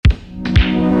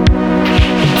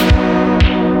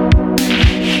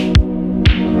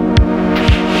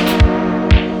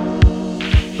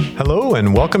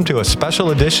and welcome to a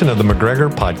special edition of the McGregor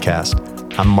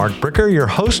Podcast. I'm Mark Bricker, your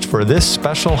host for this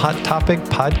special Hot Topic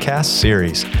podcast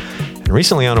series. And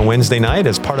recently on a Wednesday night,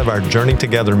 as part of our Journey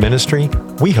Together ministry,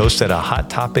 we hosted a Hot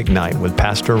Topic night with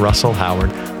Pastor Russell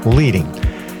Howard leading.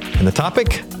 And the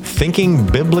topic, thinking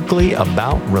biblically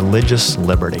about religious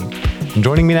liberty. And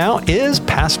joining me now is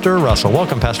Pastor Russell.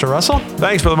 Welcome, Pastor Russell.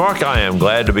 Thanks, Brother Mark. I am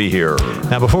glad to be here.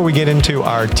 Now, before we get into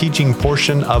our teaching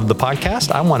portion of the podcast,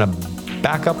 I want to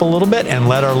back up a little bit and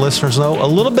let our listeners know a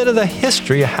little bit of the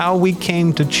history of how we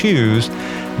came to choose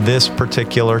this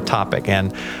particular topic.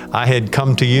 And I had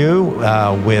come to you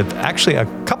with actually a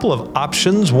couple of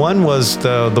options. One was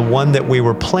the one that we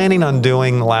were planning on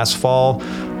doing last fall,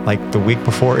 like the week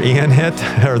before Ian hit,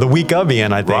 or the week of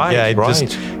Ian, I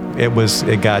think.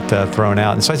 It got thrown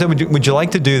out. And so I said, would you like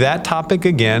to do that topic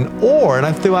again? And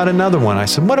I threw out another one. I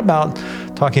said, what about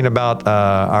talking about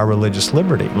our religious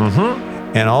liberty? Mm-hmm.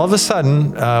 And all of a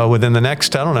sudden, within the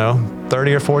next,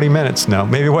 30 or 40 minutes,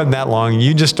 maybe it wasn't that long,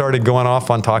 you just started going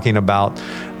off on talking about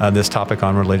this topic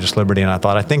on religious liberty. And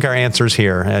I think our answer's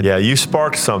here. Yeah, you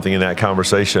sparked something in that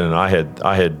conversation. And I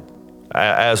had,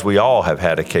 as we all have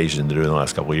had occasion to do in the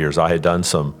last couple of years, I had done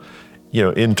some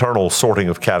internal sorting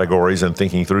of categories and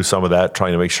thinking through some of that,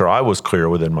 trying to make sure I was clear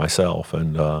within myself.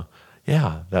 And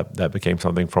that became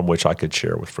something from which I could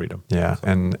share with freedom. Yeah,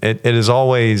 and it is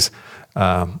always,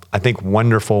 I think,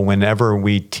 wonderful whenever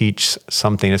we teach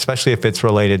something, especially if it's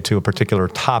related to a particular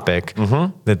topic,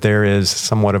 that there is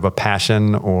somewhat of a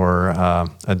passion or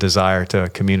a desire to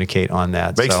communicate on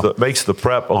that. Makes the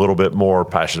prep a little bit more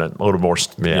passionate, a little more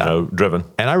driven.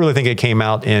 And I really think it came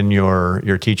out in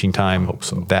your teaching time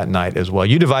that night as well.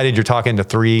 You divided your talk into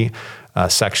three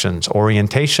sections: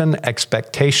 orientation,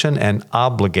 expectation, and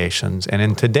obligations. And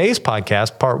in today's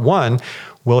podcast, part one,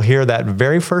 we'll hear that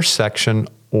very first section,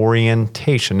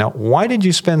 orientation. Now, why did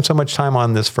you spend so much time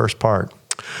on this first part?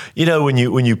 When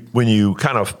you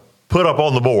kind of put up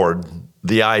on the board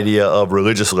the idea of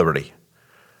religious liberty,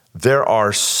 there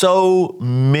are so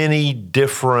many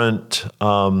different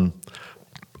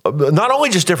not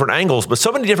only just different angles, but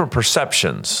so many different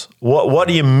perceptions. What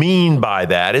do you mean by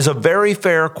that is a very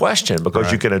fair question,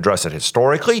 because you can address it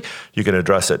historically, you can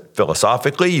address it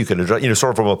philosophically, you can address,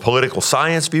 sort of from a political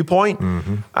science viewpoint.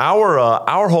 Mm-hmm.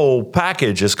 Our whole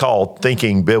package is called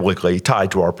Thinking Biblically,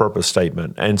 tied to our purpose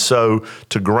statement. And so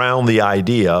to ground the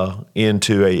idea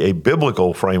into a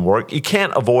biblical framework, you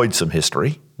can't avoid some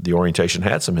history. The orientation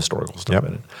had some historical stuff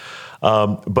in it.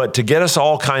 But to get us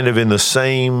all kind of in the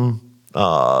same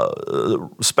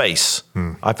space,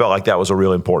 I felt like that was a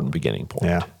real important beginning point.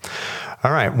 Yeah.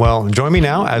 All right. Well, join me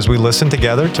now as we listen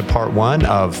together to part one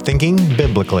of Thinking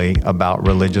Biblically about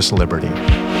Religious Liberty.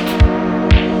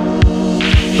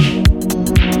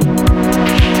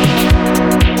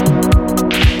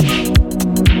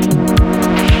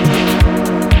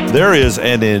 There is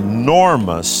an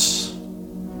enormous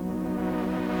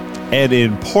and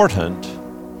important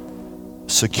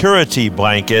security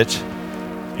blanket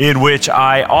in which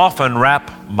I often wrap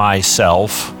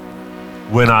myself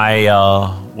when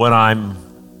I'm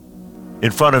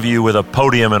in front of you with a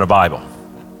podium and a Bible.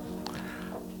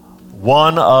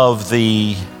 One of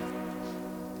the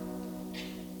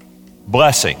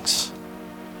blessings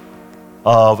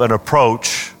of an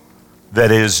approach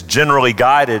that is generally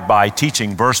guided by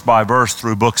teaching verse by verse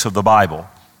through books of the Bible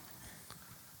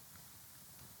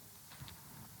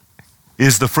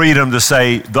is the freedom to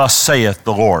say, "Thus saith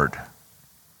the Lord."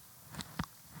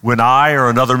 When I or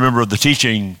another member of the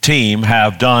teaching team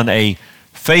have done a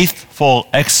faithful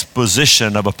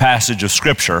exposition of a passage of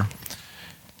Scripture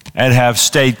and have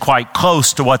stayed quite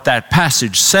close to what that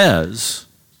passage says,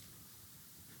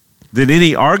 then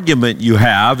any argument you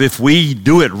have, if we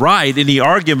do it right, any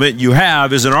argument you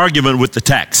have is an argument with the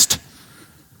text.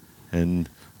 And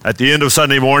at the end of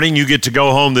Sunday morning, you get to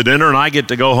go home to dinner, and I get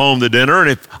to go home to dinner.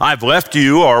 And if I've left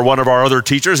you, or one of our other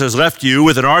teachers has left you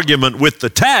with an argument with the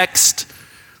text,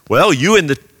 well, you and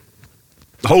the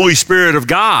Holy Spirit of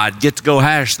God get to go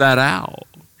hash that out.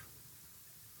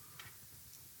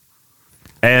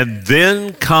 And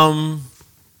then come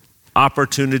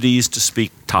opportunities to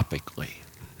speak topically.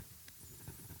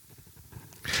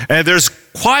 And there's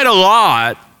quite a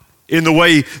lot in the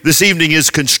way this evening is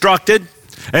constructed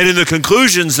and in the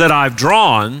conclusions that I've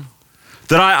drawn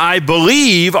that I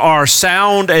believe are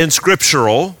sound and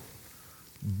scriptural,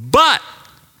 but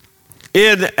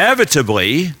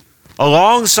inevitably,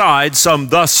 alongside some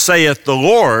 "thus saith the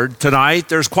Lord" tonight,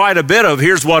 there's quite a bit of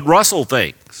 "here's what Russell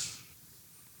thinks."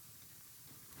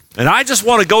 And I just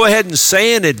want to go ahead and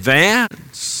say in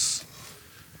advance,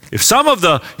 if some of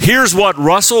the "here's what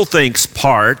Russell thinks"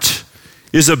 part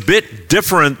is a bit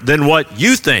different than what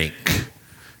you think,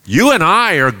 you and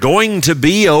I are going to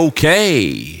be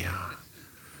okay.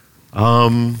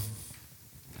 I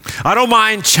don't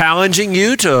mind challenging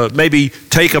you to maybe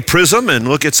take a prism and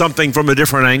look at something from a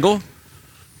different angle.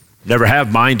 Never have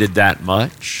minded that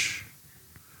much.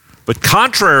 But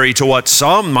contrary to what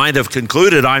some might have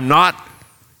concluded, I'm not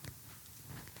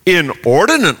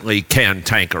inordinately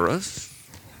cantankerous.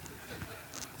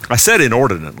 I said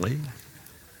inordinately.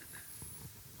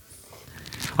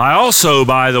 I also,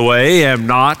 by the way, am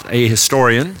not a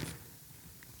historian,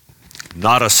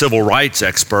 not a civil rights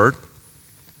expert.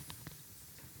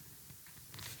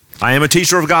 I am a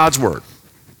teacher of God's Word,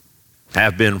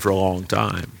 have been for a long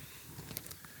time.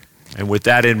 And with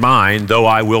that in mind, though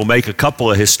I will make a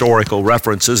couple of historical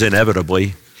references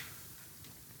inevitably,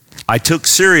 I took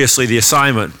seriously the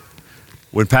assignment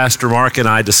when Pastor Mark and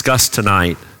I discussed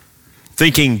tonight,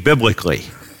 thinking biblically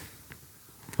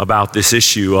about this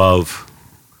issue of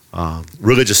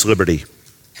religious liberty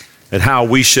and how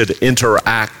we should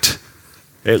interact,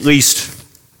 at least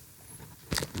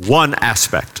one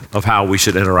aspect of how we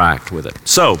should interact with it.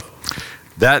 So,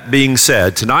 that being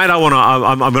said, tonight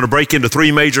I'm going to break into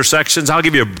three major sections. I'll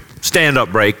give you a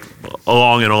stand-up break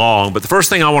along and along, but the first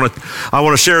thing I want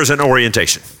to share is an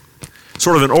orientation.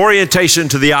 Sort of an orientation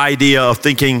to the idea of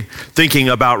thinking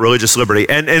about religious liberty.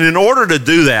 And in order to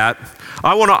do that,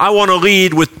 I want to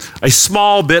lead with a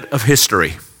small bit of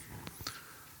history.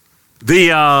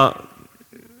 The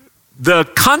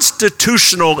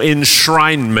constitutional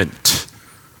enshrinement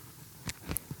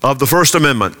of the First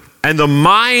Amendment and the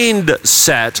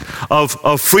mindset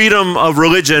of freedom of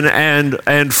religion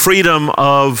and freedom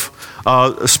of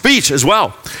speech as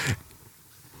well,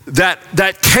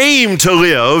 that came to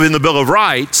live in the Bill of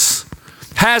Rights,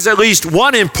 has at least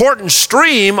one important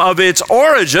stream of its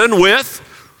origin with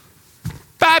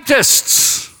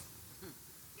Baptists.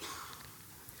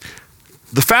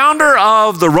 The founder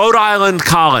of the Rhode Island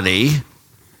colony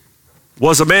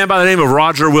was a man by the name of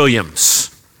Roger Williams.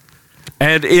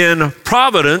 And in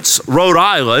Providence, Rhode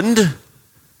Island,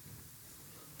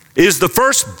 is the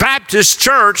first Baptist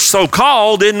church,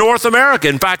 so-called, in North America.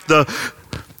 In fact, the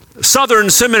Southern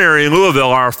Seminary in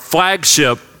Louisville, our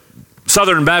flagship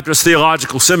Southern Baptist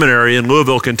Theological Seminary in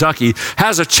Louisville, Kentucky,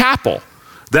 has a chapel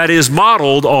that is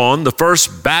modeled on the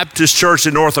first Baptist church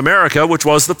in North America, which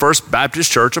was the First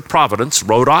Baptist Church of Providence,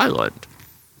 Rhode Island.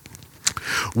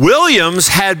 Williams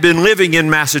had been living in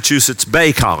Massachusetts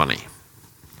Bay Colony.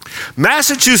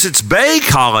 Massachusetts Bay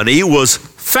Colony was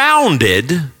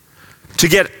founded to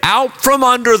get out from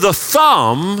under the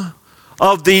thumb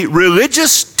of the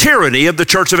religious tyranny of the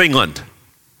Church of England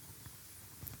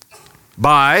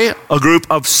by a group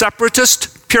of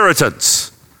separatist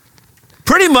Puritans,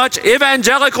 pretty much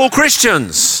evangelical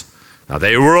Christians. Now,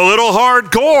 they were a little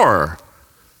hardcore,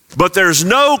 but there's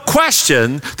no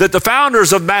question that the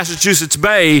founders of Massachusetts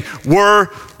Bay were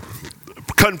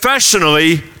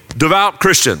confessionally devout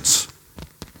Christians.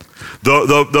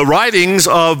 The writings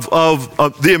of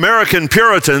the American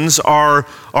Puritans are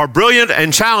brilliant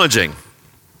and challenging.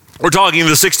 We're talking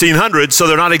the 1600s, so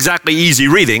they're not exactly easy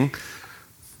reading.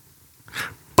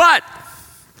 But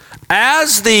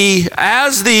as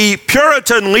the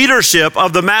Puritan leadership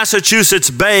of the Massachusetts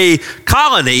Bay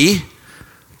Colony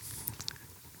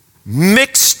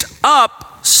mixed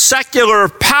up secular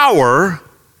power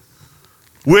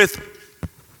with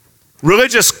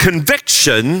religious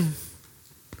conviction,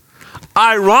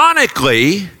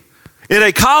 ironically, in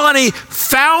a colony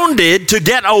founded to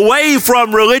get away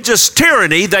from religious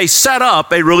tyranny, they set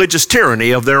up a religious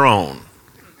tyranny of their own.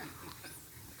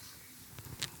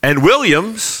 And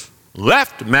Williams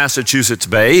left Massachusetts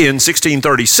Bay in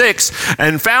 1636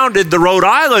 and founded the Rhode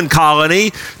Island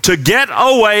colony to get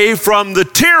away from the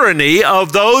tyranny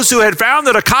of those who had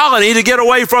founded a colony to get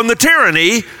away from the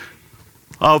tyranny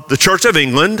of the Church of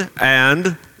England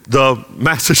and the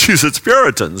Massachusetts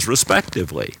Puritans,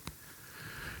 respectively.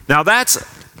 Now that's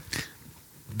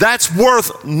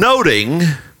worth noting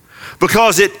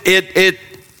because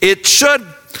it should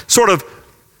sort of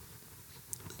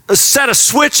set a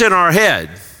switch in our head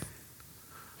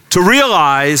to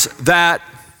realize that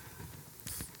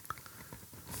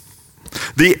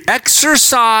the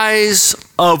exercise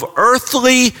of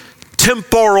earthly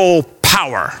temporal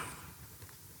power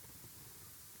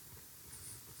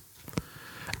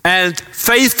and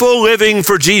faithful living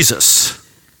for Jesus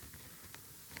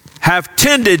have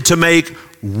tended to make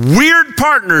weird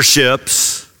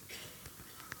partnerships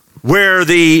where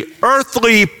the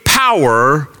earthly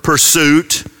power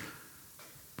pursuit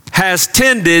has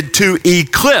tended to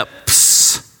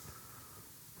eclipse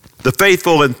the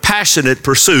faithful and passionate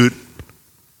pursuit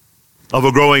of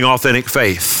a growing authentic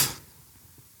faith.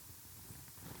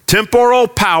 temporal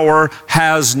power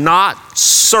has not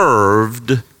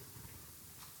served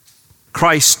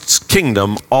Christ's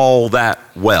kingdom all that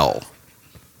well.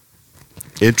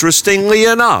 Interestingly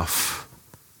enough,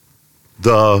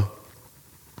 the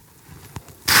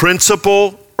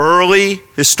principal early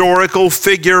historical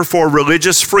figure for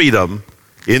religious freedom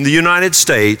in the United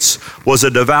States was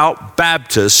a devout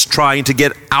Baptist trying to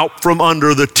get out from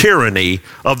under the tyranny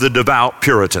of the devout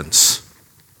Puritans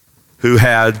who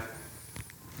had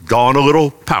gone a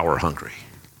little power hungry.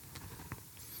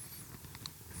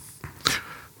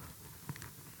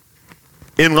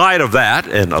 In light of that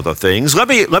and other things, let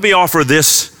me offer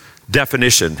this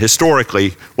definition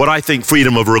historically, what I think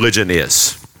freedom of religion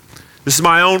is. This is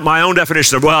my own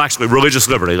definition of, well, actually, religious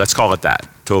liberty, let's call it that,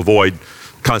 to avoid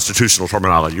constitutional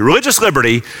terminology. Religious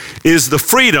liberty is the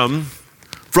freedom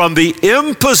from the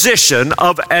imposition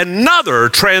of another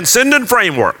transcendent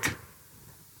framework.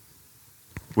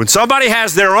 When somebody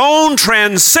has their own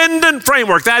transcendent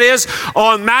framework, that is,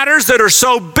 on matters that are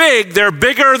so big, they're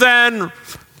bigger than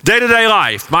day-to-day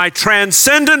life, my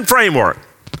transcendent framework.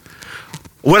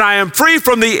 When I am free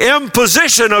from the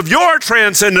imposition of your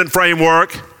transcendent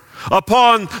framework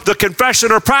upon the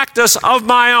confession or practice of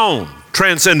my own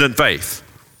transcendent faith,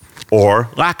 or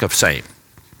lack of same.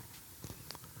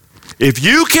 If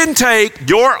you can take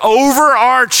your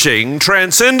overarching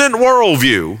transcendent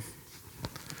worldview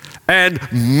and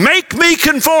make me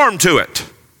conform to it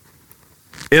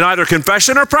in either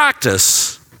confession or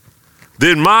practice,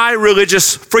 then my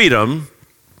religious freedom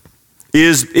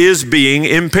is being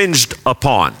impinged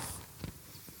upon.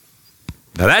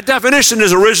 Now that definition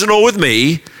is original with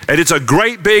me, and it's a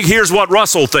great big, here's what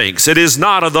Russell thinks. It is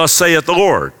not a thus saith the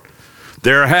Lord.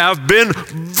 There have been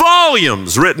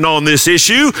volumes written on this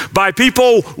issue by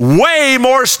people way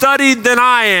more studied than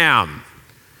I am.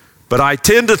 But I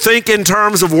tend to think in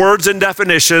terms of words and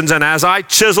definitions, and as I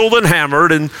chiseled and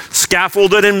hammered and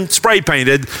scaffolded and spray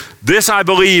painted, this I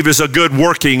believe is a good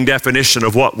working definition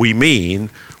of what we mean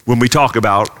when we talk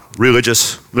about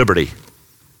religious liberty.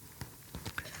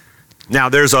 Now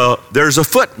there's a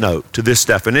footnote to this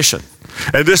definition,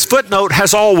 and this footnote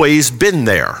has always been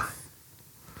there.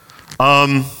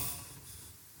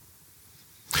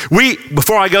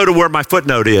 Before I go to where my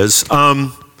footnote is,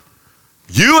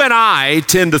 you and I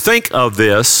tend to think of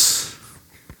this,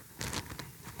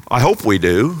 I hope we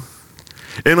do,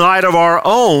 in light of our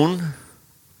own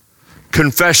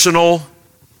confessional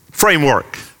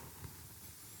framework.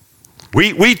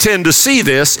 We tend to see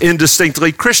this in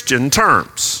distinctly Christian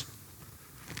terms.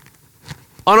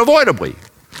 Unavoidably.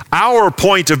 Our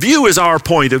point of view is our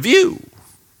point of view.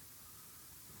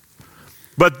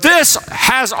 But this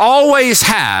has always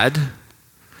had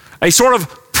a sort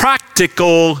of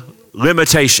practical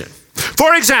limitation.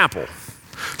 For example,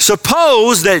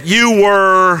 suppose that you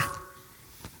were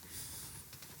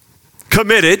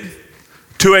committed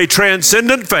to a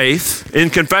transcendent faith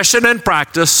in confession and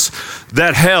practice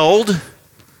that held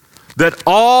that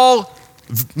all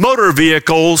motor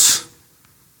vehicles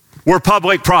were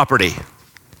public property.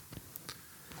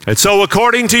 And so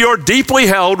according to your deeply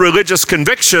held religious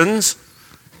convictions,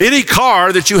 any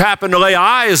car that you happen to lay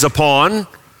eyes upon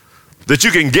that you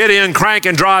can get in, crank,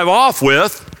 and drive off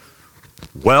with,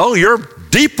 well, you're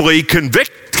deeply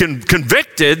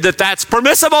convicted that that's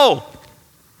permissible.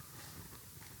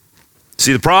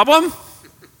 See the problem?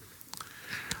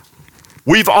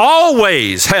 We've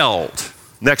always held,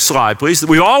 next slide please,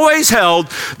 we've always held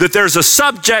that there's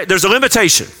a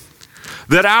limitation,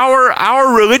 that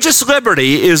our religious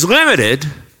liberty is limited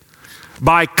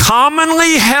by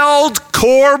commonly held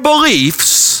core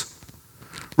beliefs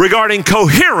regarding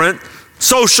coherent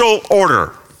social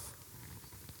order.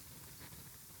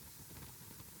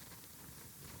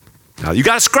 Now you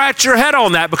got to scratch your head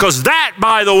on that, because that,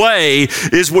 by the way,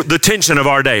 is the tension of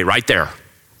our day right there.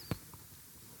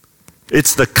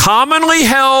 It's the commonly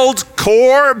held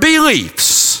core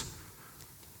beliefs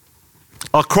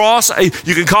across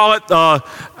you can call it,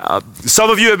 some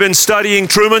of you have been studying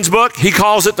Truman's book. He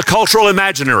calls it the cultural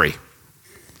imaginary.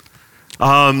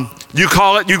 You can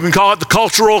call it the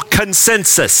cultural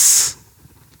consensus.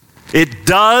 It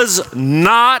does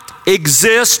not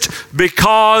exist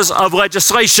because of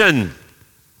legislation.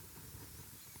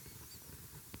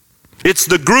 It's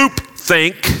the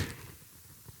groupthink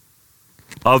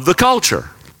of the culture.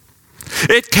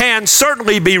 It can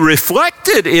certainly be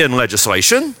reflected in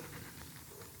legislation,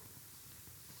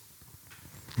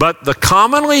 but the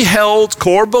commonly held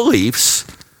core beliefs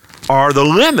are the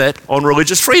limit on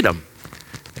religious freedom.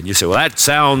 And you say, well, that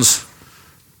sounds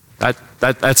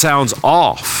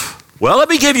off. Well, let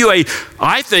me give you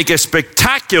I think, a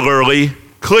spectacularly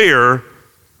clear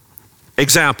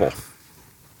example.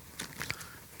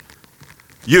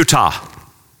 Utah.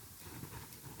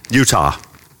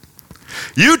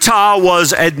 Utah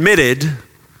was admitted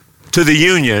to the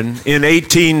Union in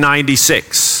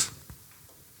 1896.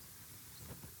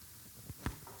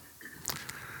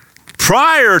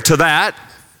 Prior to that,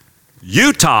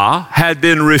 Utah had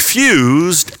been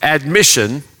refused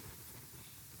admission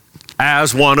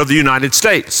as one of the United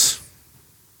States.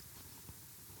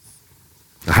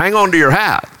 Now, hang on to your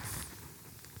hat.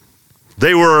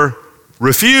 They were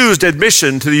refused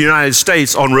admission to the United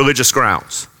States on religious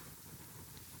grounds.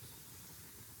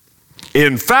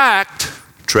 In fact,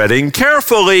 treading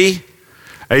carefully,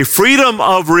 a freedom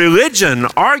of religion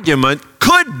argument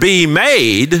could be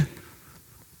made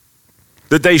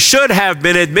that they should have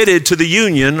been admitted to the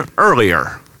Union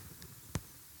earlier.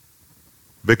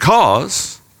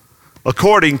 Because,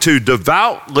 according to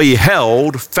devoutly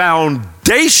held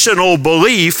foundational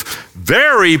belief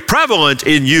very prevalent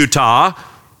in Utah,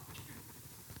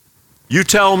 you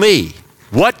tell me,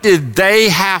 what did they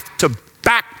have to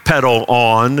backpedal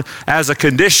on as a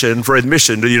condition for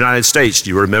admission to the United States? Do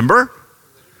you remember?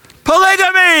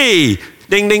 Polygamy!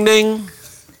 Ding, ding, ding.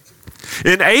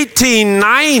 In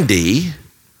 1890,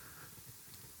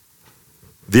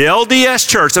 the LDS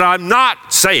Church, and I'm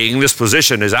not saying this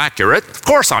position is accurate, of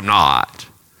course I'm not.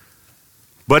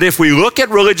 But if we look at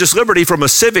religious liberty from a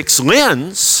civics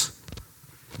lens,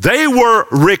 they were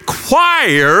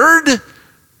required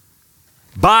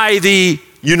by the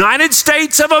United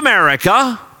States of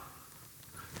America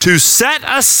to set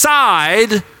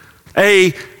aside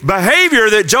a behavior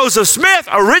that Joseph Smith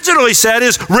originally said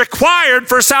is required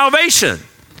for salvation.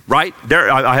 Right?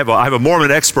 I have a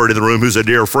Mormon expert in the room who's a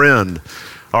dear friend.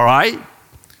 All right?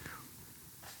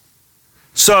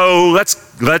 So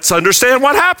let's understand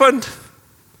what happened.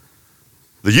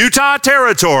 The Utah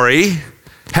Territory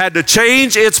had to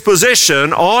change its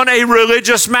position on a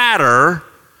religious matter,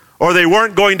 or they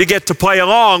weren't going to get to play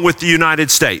along with the United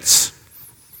States.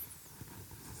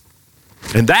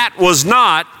 And that was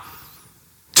not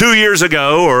 2 years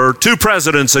ago or 2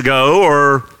 presidents ago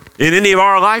or in any of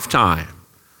our lifetime.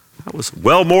 That was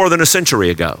well more than a century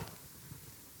ago.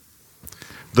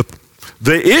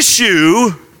 The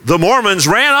issue the Mormons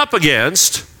ran up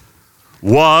against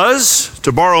was,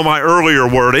 to borrow my earlier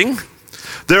wording,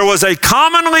 there was a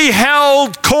commonly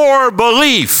held core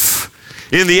belief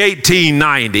in the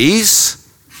 1890s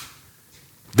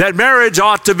that marriage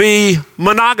ought to be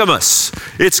monogamous.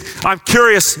 I'm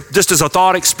curious, just as a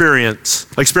thought experiment,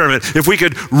 if we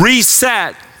could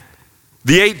reset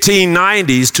the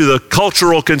 1890s to the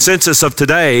cultural consensus of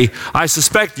today, I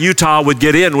suspect Utah would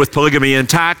get in with polygamy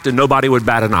intact and nobody would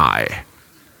bat an eye.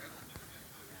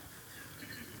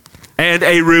 And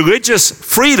a religious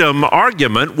freedom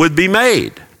argument would be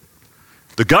made.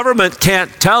 The government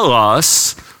can't tell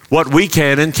us what we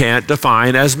can and can't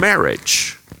define as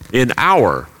marriage in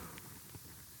our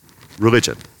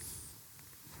religion.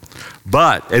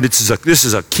 But, and this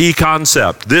is a key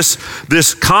concept,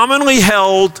 this commonly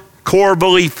held core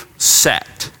belief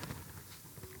set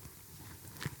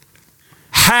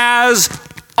has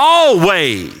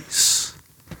always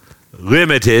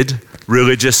limited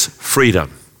religious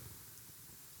freedom.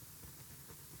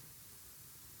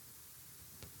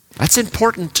 That's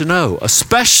important to know,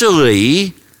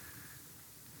 especially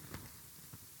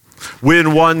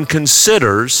when one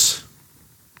considers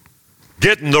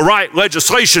getting the right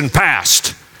legislation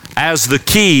passed as the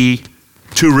key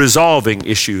to resolving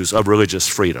issues of religious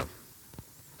freedom.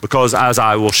 Because as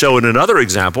I will show in another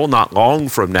example not long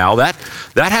from now, that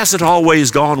hasn't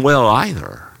always gone well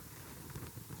either.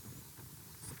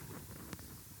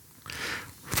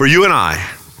 For you and I,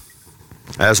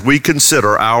 as we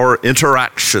consider our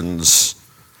interactions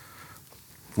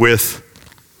with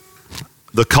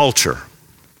the culture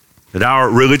and our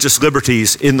religious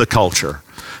liberties in the culture,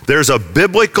 there's a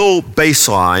biblical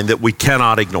baseline that we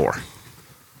cannot ignore.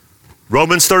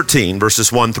 Romans 13,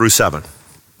 verses 1 through 7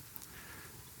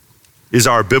 is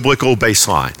our biblical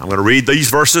baseline. I'm going to read these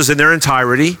verses in their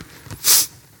entirety.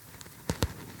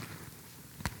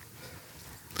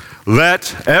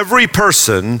 Let every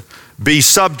person be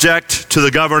subject to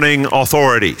the governing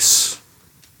authorities.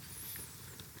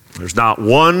 There's not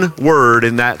one word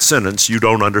in that sentence you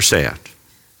don't understand.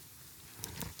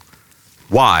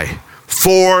 Why?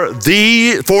 For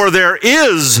there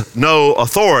is no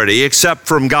authority except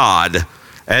from God,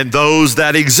 and those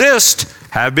that exist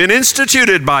have been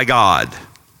instituted by God.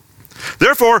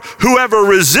 Therefore, whoever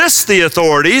resists the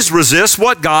authorities resists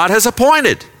what God has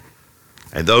appointed,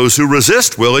 and those who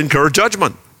resist will incur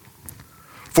judgment.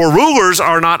 For rulers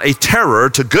are not a terror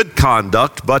to good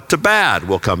conduct, but to bad.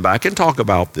 We'll come back and talk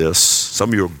about this Some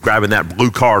of you are grabbing that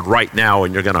blue card right now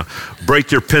and you're going to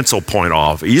break your pencil point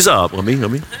off. Ease up. Let me.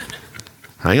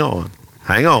 Hang on.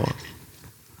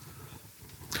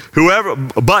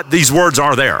 But these words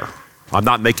are there. I'm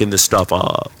not making this stuff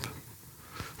up.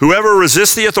 Whoever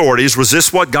resists the authorities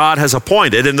resists what God has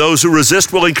appointed, and those who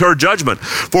resist will incur judgment.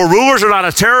 For rulers are not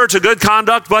a terror to good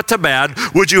conduct, but to bad.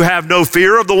 Would you have no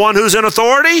fear of the one who's in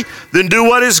authority? Then do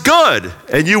what is good,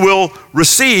 and you will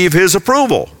receive his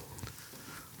approval.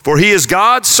 For he is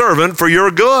God's servant for your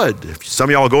good.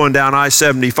 Some of y'all going down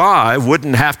I-75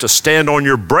 wouldn't have to stand on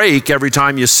your brake every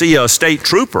time you see a state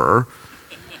trooper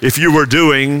if you were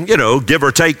doing, give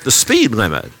or take the speed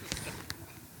limit.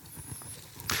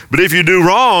 But if you do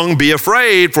wrong, be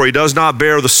afraid, for he does not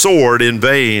bear the sword in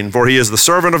vain, for he is the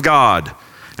servant of God,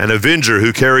 an avenger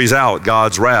who carries out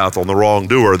God's wrath on the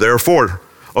wrongdoer. Therefore,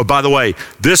 by the way,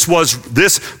 this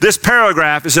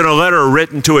paragraph is in a letter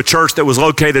written to a church that was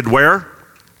located where?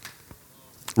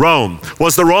 Rome.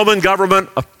 Was the Roman government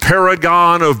a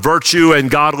paragon of virtue and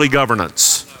godly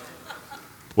governance?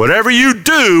 Whatever you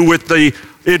do with the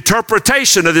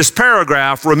interpretation of this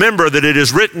paragraph, remember that it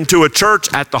is written to a church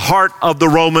at the heart of the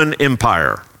Roman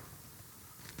Empire.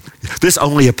 This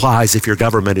only applies if your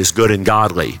government is good and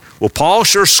godly. Well, Paul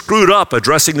sure screwed up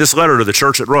addressing this letter to the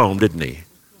church at Rome, didn't he?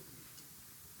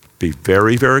 Be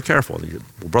very, very careful.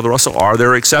 Well, Brother Russell, are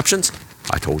there exceptions?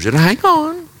 I told you to hang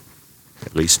on,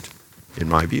 at least in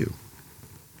my view.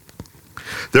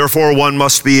 Therefore, one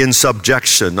must be in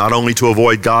subjection, not only to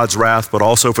avoid God's wrath, but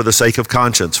also for the sake of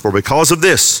conscience. For because of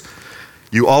this,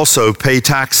 you also pay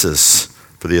taxes,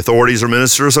 for the authorities are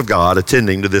ministers of God,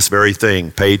 attending to this very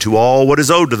thing. Pay to all what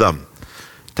is owed to them.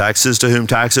 Taxes to whom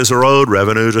taxes are owed,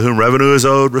 revenue to whom revenue is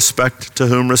owed, respect to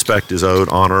whom respect is owed,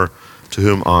 honor to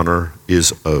whom honor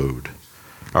is owed.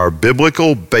 Our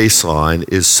biblical baseline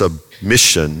is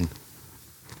submission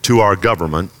to our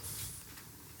government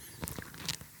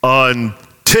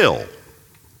until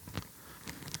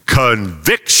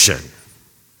conviction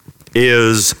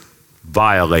is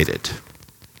violated.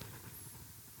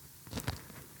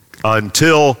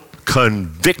 Until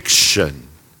conviction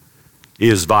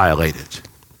is violated.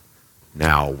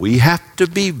 Now, we have to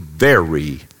be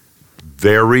very,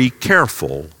 very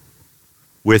careful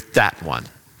with that one.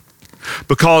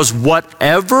 Because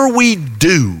whatever we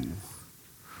do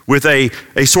with a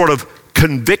sort of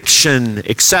conviction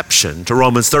exception to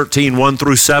Romans 13, 1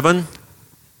 through 7,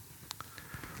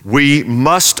 we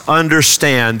must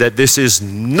understand that this is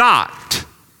not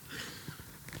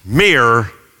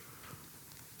mere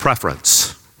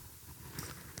preference,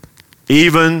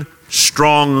 even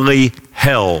strongly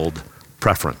held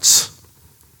preference.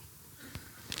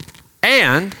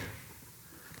 And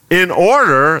in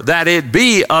order that it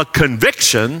be a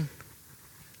conviction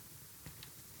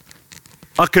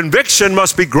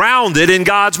must be grounded in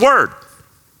God's Word.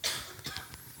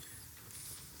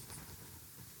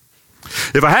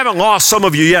 If I haven't lost some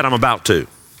of you yet, I'm about to.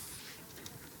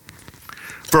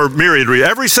 For myriad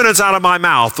reasons. Every sentence out of my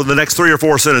mouth for the next 3 or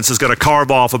 4 sentences is going to carve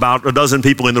off about a dozen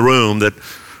people in the room that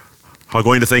are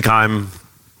going to think I'm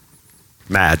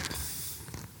mad.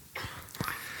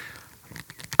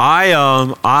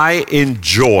 I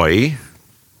enjoy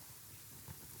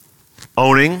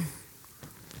owning,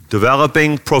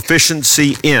 developing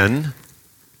proficiency in,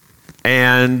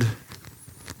 and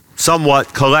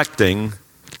somewhat collecting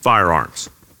firearms.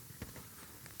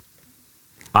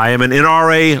 I am an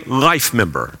NRA life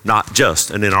member, not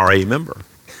just an NRA member.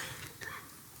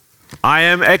 I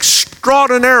am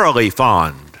extraordinarily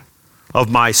fond of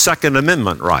my Second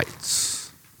Amendment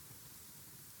rights.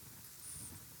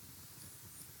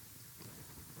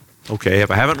 Okay,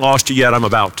 if I haven't lost you yet, I'm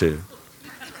about to.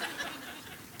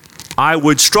 I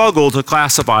would struggle to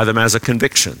classify them as a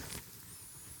conviction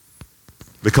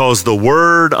because the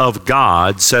Word of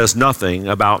God says nothing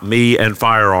about me and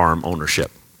firearm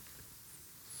ownership.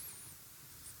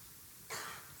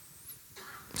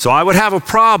 So I would have a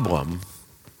problem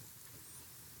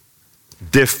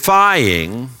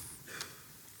defying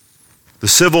the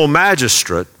civil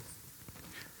magistrate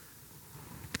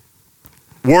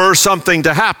were something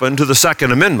to happen to the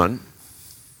Second Amendment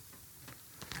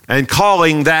and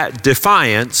calling that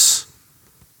defiance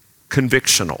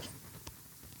convictional.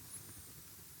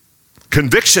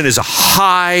 Conviction is a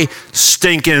high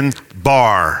stinking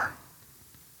bar.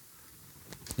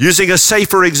 Using a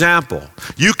safer example,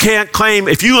 you can't claim,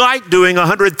 if you like doing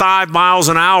 105 miles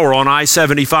an hour on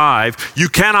I-75, you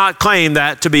cannot claim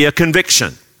that to be a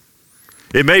conviction.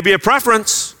 It may be a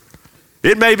preference.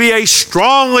 It may be a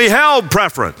strongly held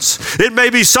preference. It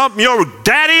may be something your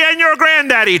daddy and your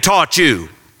granddaddy taught you.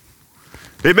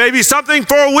 It may be something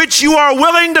for which you are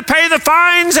willing to pay the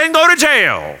fines and go to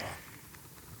jail.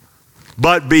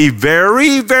 But be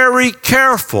very, very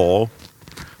careful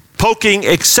poking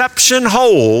exception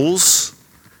holes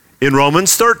in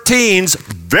Romans 13's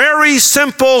very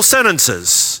simple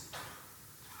sentences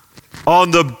on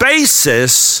the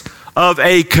basis of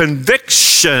a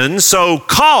conviction,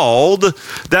 so-called,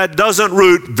 that doesn't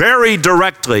root very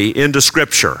directly into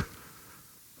Scripture.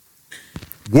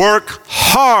 Work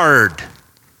hard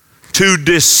to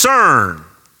discern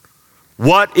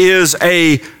what is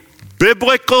a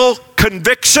biblical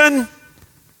conviction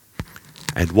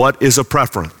and what is a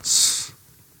preference.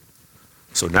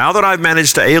 So now that I've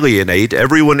managed to alienate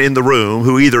everyone in the room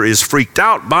who either is freaked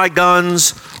out by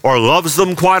guns or loves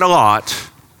them quite a lot,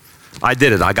 I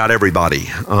did it. I got everybody.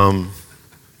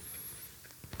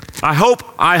 I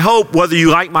hope whether you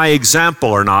like my example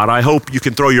or not, I hope you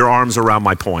can throw your arms around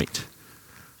my point.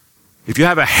 If you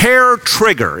have a hair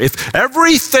trigger, if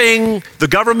everything the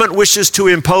government wishes to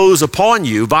impose upon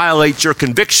you violates your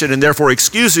conviction and therefore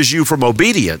excuses you from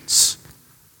obedience,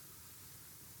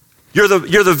 you're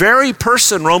the very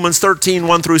person Romans 13,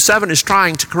 1 through 7 is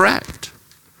trying to correct.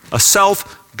 A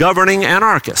self-governing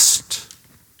anarchist.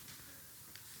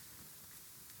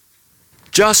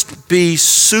 Just be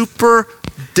super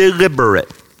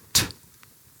deliberate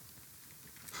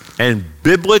and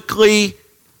biblically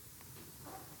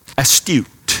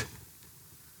astute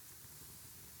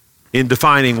in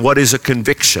defining what is a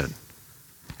conviction.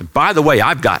 And by the way,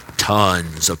 I've got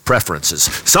tons of preferences,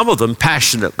 some of them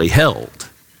passionately held.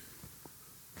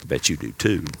 I bet you do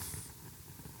too.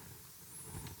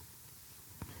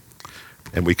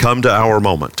 And we come to our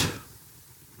moment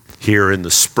here in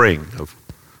the spring of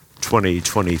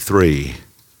 2023.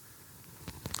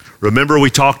 Remember,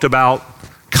 we talked about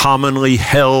commonly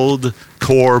held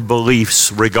core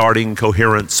beliefs regarding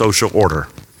coherent social order.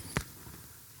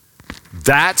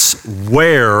 That's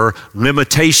where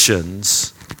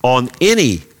limitations on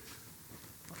any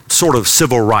sort of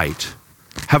civil right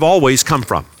have always come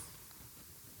from.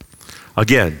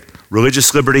 Again,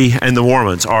 religious liberty and the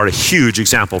Mormons are a huge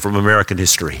example from American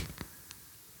history.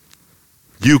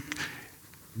 You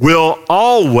will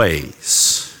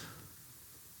always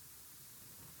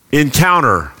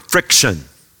encounter friction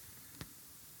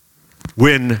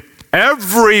when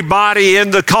everybody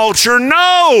in the culture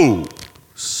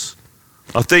knows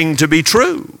a thing to be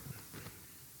true,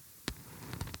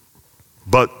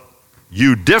 but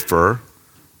you differ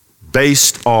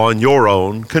based on your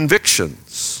own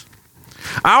convictions.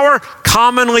 Our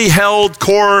commonly held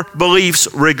core beliefs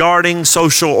regarding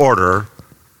social order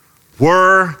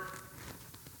were,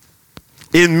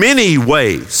 in many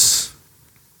ways,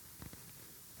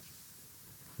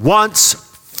 once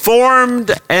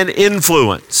formed and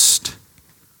influenced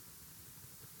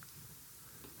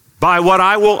by what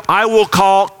I will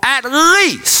call at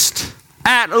least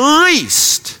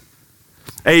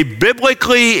a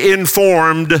biblically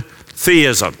informed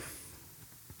theism.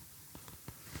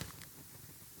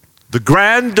 The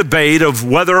grand debate of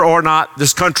whether or not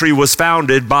this country was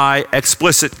founded by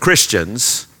explicit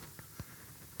Christians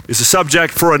is a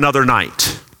subject for another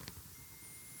night.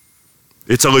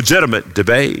 It's a legitimate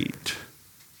debate.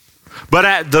 But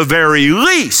at the very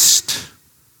least,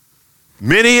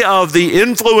 many of the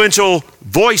influential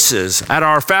voices at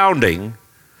our founding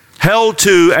held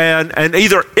to an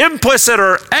either implicit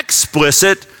or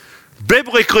explicit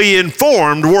biblically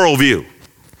informed worldview.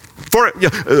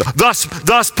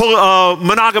 Thus,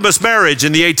 monogamous marriage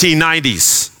in the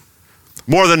 1890s.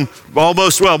 More than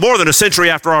a century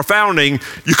after our founding,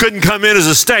 you couldn't come in as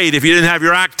a state if you didn't have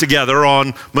your act together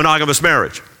on monogamous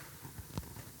marriage.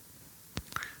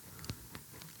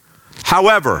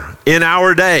 However, in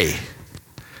our day,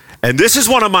 and this is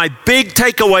one of my big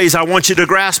takeaways I want you to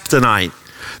grasp tonight,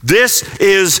 this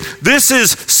is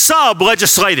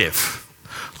sub-legislative.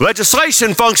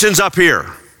 Legislation functions up here.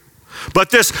 But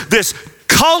this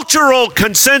cultural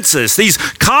consensus, these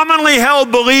commonly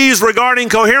held beliefs regarding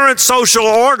coherent social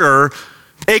order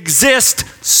exist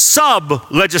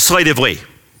sub-legislatively.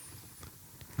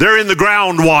 They're in the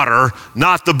groundwater,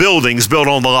 not the buildings built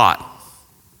on the lot.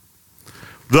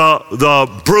 The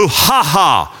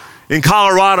brouhaha in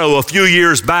Colorado a few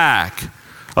years back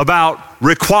about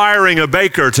requiring a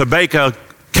baker to bake a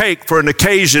cake for an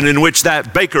occasion in which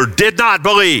that baker did not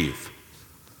believe.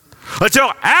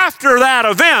 Until after that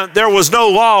event, there was no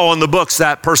law on the books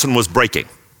that person was breaking.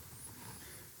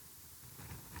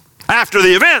 After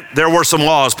the event, there were some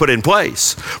laws put in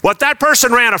place. What that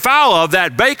person ran afoul of,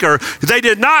 that baker, they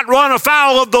did not run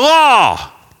afoul of the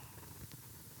law.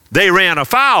 They ran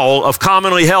afoul of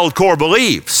commonly held core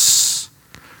beliefs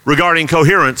regarding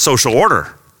coherent social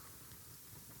order.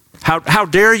 How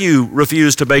dare you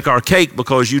refuse to bake our cake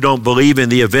because you don't believe in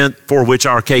the event for which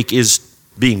our cake is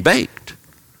being baked.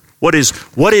 What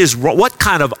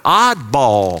kind of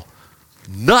oddball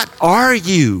nut are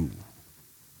you?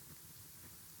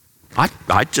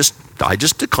 I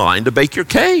just declined to bake your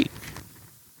cake.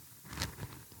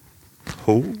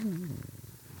 Oh.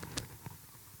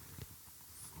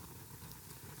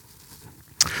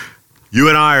 You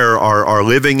and I are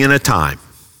living in a time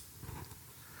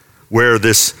where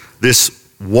this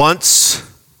once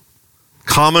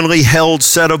commonly held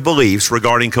set of beliefs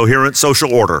regarding coherent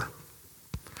social order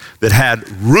that had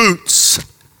roots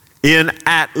in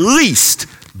at least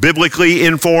biblically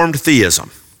informed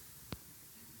theism,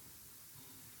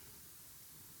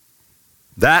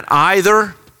 that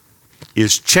either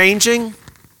is changing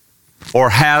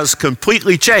or has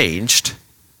completely changed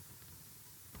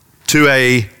to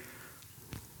a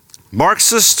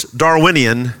Marxist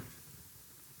Darwinian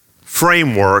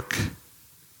framework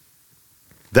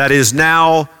that is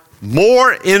now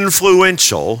more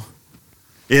influential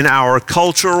in our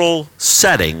cultural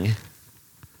setting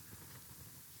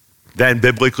than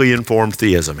biblically informed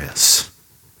theism is.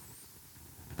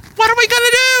 What are we going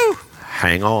to do?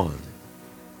 Hang on.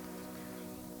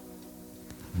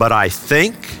 But I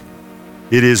think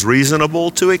it is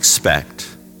reasonable to expect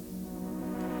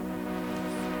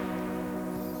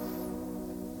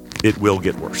it will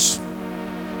get worse.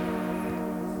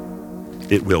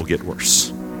 It will get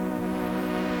worse.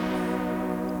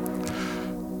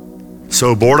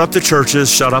 So board up the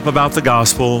churches, shut up about the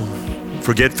gospel,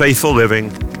 forget faithful living.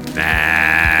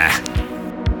 Nah.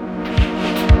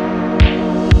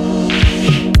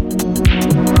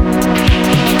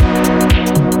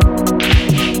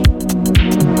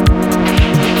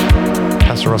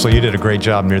 Pastor Russell, you did a great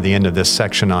job near the end of this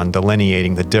section on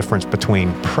delineating the difference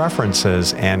between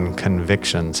preferences and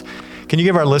convictions. Can you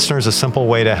give our listeners a simple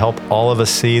way to help all of us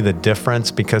see the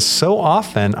difference? Because so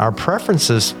often our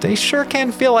preferences, they sure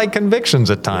can feel like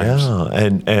convictions at times. Yeah,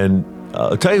 and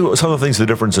I'll tell you what some of the things the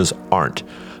differences aren't.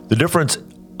 The difference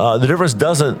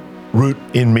doesn't root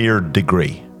in mere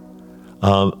degree.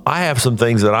 I have some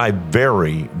things that I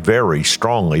very, very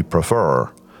strongly prefer.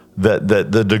 That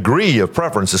the degree of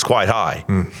preference is quite high,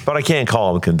 but I can't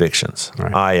call them convictions.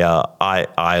 Right.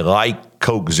 I like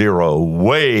Coke Zero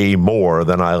way more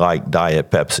than I like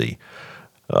Diet Pepsi.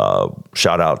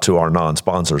 Shout out to our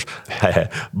non-sponsors.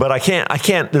 But I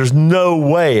can't, there's no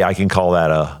way I can call that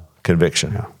a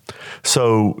conviction. Yeah.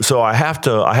 So I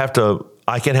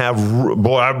can have,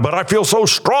 but I feel so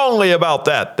strongly about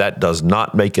that. That does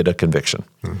not make it a conviction.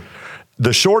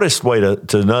 The shortest way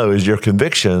to know is your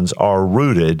convictions are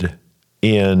rooted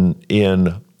in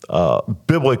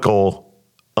biblical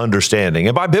understanding.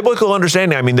 And by biblical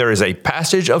understanding, I mean there is a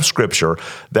passage of Scripture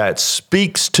that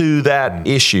speaks to that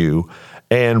issue.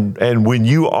 And when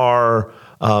you are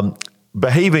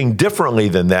behaving differently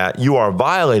than that, you are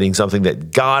violating something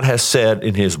that God has said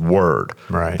in His Word.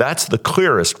 Right. That's the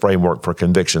clearest framework for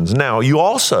convictions. Now, you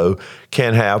also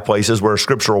can have places where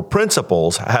scriptural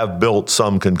principles have built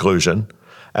some conclusion.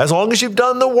 As long as you've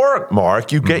done the work,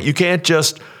 Mark, you can't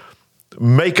just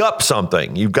make up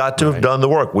something. You've got to have done the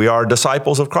work. We are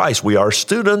disciples of Christ. We are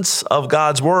students of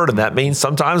God's Word, and that means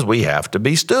sometimes we have to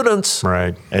be students.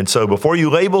 Right. And so before you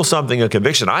label something a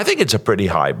conviction, I think it's a pretty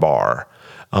high bar.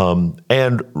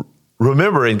 And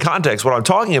remember, in context, what I'm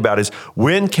talking about is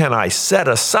when can I set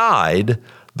aside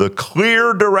the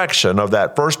clear direction of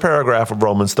that first paragraph of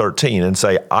Romans 13 and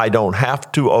say, I don't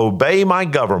have to obey my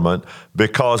government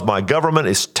because my government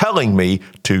is telling me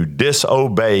to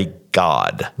disobey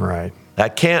God. Right.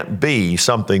 That can't be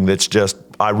something that's just,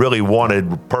 I really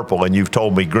wanted purple and you've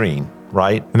told me green.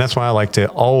 Right? And that's why I like to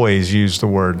always use the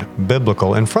word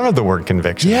biblical in front of the word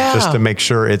conviction, just to make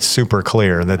sure it's super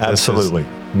clear that this is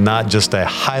not just a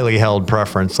highly held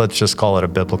preference. Let's just call it a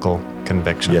biblical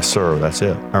conviction. Yes, sir. That's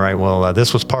it. All right. Well,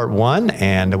 this was part one,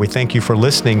 and we thank you for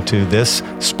listening to this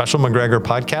special McGregor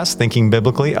podcast, Thinking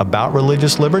Biblically About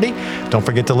Religious Liberty. Don't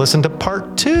forget to listen to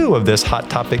part two of this Hot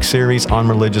Topic series on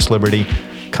religious liberty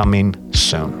coming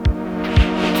soon.